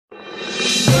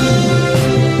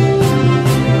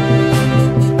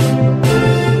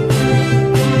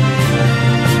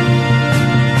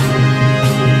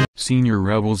senior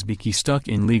rebels bikie stuck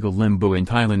in legal limbo in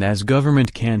Thailand as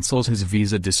government cancels his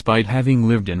visa despite having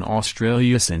lived in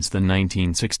Australia since the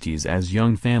 1960s as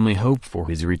young family hope for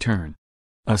his return.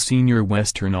 A senior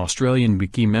Western Australian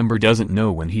bikie member doesn't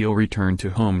know when he'll return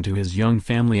to home to his young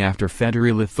family after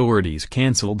federal authorities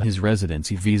cancelled his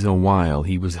residency visa while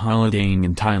he was holidaying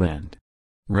in Thailand.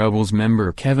 Rebels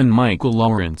member Kevin Michael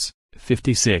Lawrence,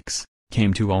 56,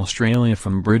 came to Australia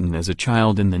from Britain as a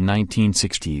child in the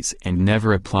 1960s and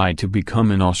never applied to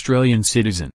become an Australian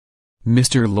citizen.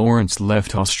 Mr. Lawrence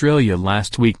left Australia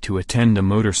last week to attend a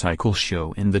motorcycle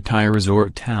show in the Thai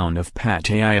resort town of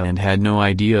Pattaya and had no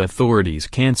idea authorities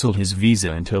cancelled his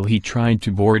visa until he tried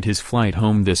to board his flight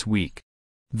home this week.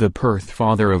 The Perth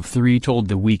father of 3 told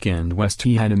the Weekend West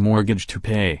he had a mortgage to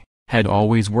pay, had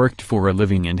always worked for a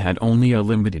living and had only a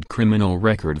limited criminal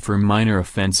record for minor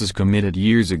offences committed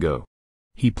years ago.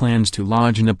 He plans to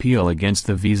lodge an appeal against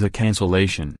the visa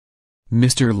cancellation.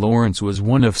 Mr. Lawrence was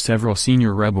one of several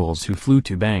senior rebels who flew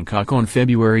to Bangkok on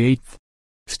February 8.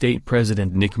 State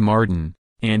President Nick Martin,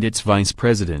 and its Vice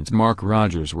President Mark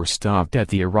Rogers were stopped at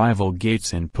the arrival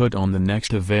gates and put on the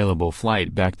next available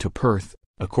flight back to Perth,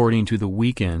 according to the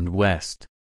Weekend West.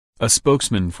 A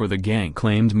spokesman for the gang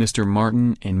claimed Mr.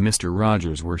 Martin and Mr.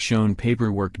 Rogers were shown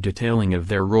paperwork detailing of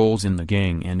their roles in the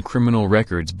gang and criminal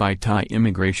records by Thai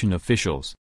immigration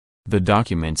officials. The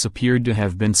documents appeared to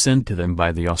have been sent to them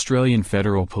by the Australian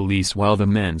Federal Police while the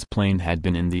men's plane had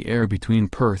been in the air between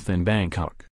Perth and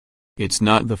Bangkok. It's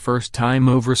not the first time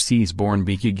overseas-born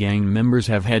bikie gang members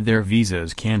have had their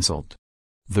visas cancelled.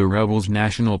 The rebels'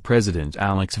 national president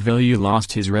Alex Villiers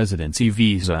lost his residency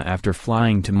visa after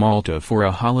flying to Malta for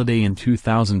a holiday in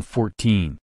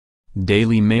 2014.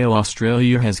 Daily Mail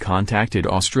Australia has contacted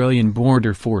Australian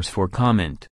Border Force for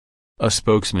comment. A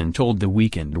spokesman told the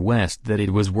Weekend West that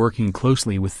it was working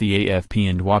closely with the AFP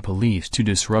and WA police to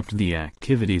disrupt the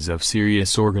activities of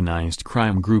serious organised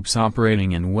crime groups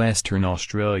operating in Western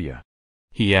Australia.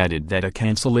 He added that a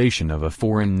cancellation of a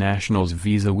foreign national's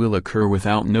visa will occur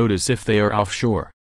without notice if they are offshore.